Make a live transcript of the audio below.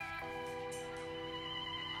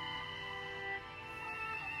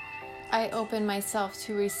I open myself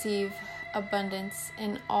to receive abundance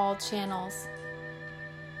in all channels.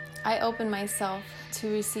 I open myself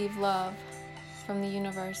to receive love from the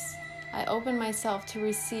universe. I open myself to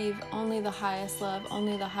receive only the highest love,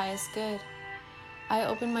 only the highest good. I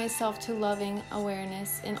open myself to loving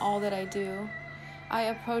awareness in all that I do. I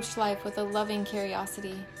approach life with a loving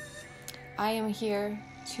curiosity. I am here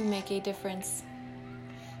to make a difference.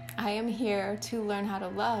 I am here to learn how to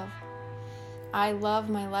love. I love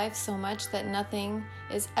my life so much that nothing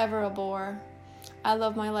is ever a bore. I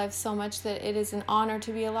love my life so much that it is an honor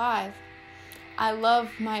to be alive. I love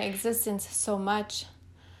my existence so much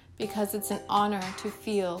because it's an honor to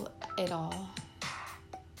feel it all.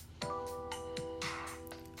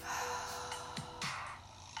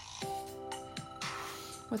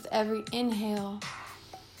 With every inhale,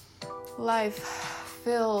 life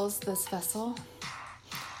fills this vessel,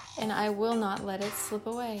 and I will not let it slip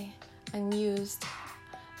away, unused,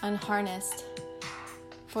 unharnessed,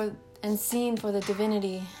 and seen for the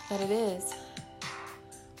divinity that it is.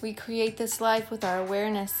 We create this life with our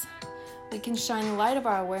awareness. We can shine the light of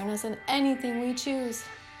our awareness on anything we choose.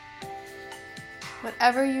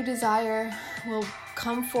 Whatever you desire will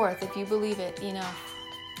come forth if you believe it enough.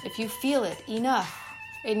 If you feel it enough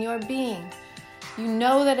in your being, you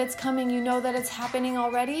know that it's coming, you know that it's happening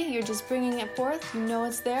already, you're just bringing it forth, you know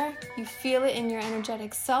it's there, you feel it in your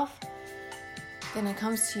energetic self, then it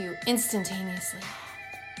comes to you instantaneously.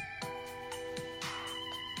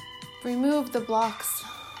 Remove the blocks.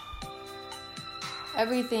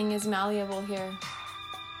 Everything is malleable here.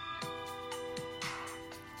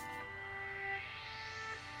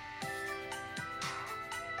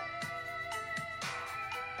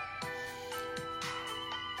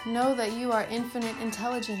 Know that you are infinite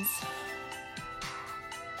intelligence.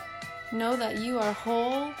 Know that you are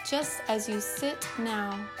whole just as you sit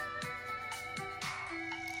now.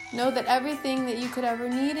 Know that everything that you could ever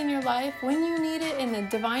need in your life, when you need it, in the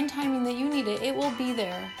divine timing that you need it, it will be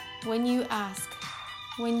there when you ask,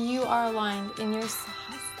 when you are aligned in your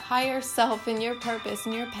higher self, in your purpose,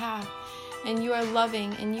 in your path, and you are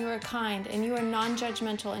loving, and you are kind, and you are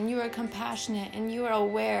non-judgmental, and you are compassionate, and you are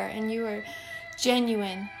aware, and you are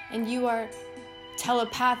genuine, and you are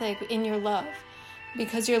telepathic in your love,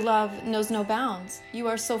 because your love knows no bounds. You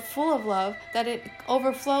are so full of love that it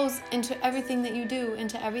overflows into everything that you do,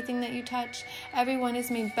 into everything that you touch. Everyone is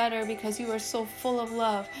made better because you are so full of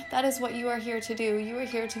love. That is what you are here to do. You are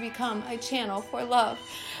here to become a channel for love,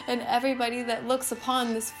 and everybody that looks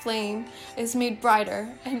upon this flame is made brighter.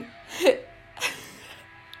 And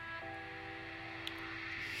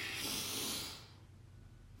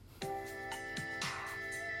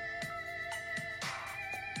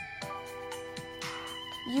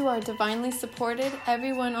you are divinely supported.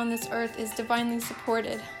 Everyone on this earth is divinely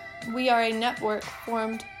supported. We are a network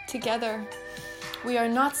formed together. We are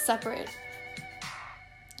not separate.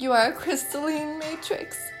 You are a crystalline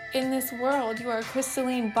matrix in this world. You are a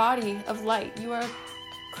crystalline body of light. You are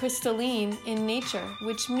crystalline in nature,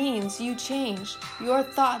 which means you change. Your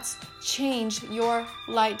thoughts change your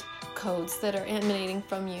light codes that are emanating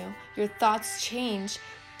from you. Your thoughts change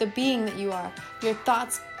the being that you are. Your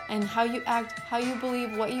thoughts and how you act, how you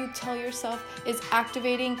believe, what you tell yourself is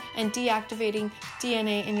activating and deactivating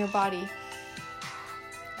DNA in your body.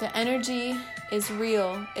 The energy is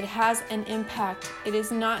real. It has an impact. It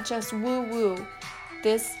is not just woo-woo.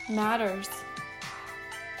 This matters.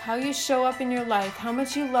 How you show up in your life, how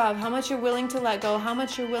much you love, how much you're willing to let go, how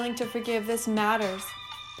much you're willing to forgive, this matters.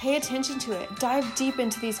 Pay attention to it. Dive deep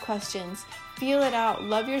into these questions. Feel it out.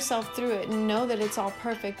 Love yourself through it and know that it's all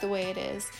perfect the way it is.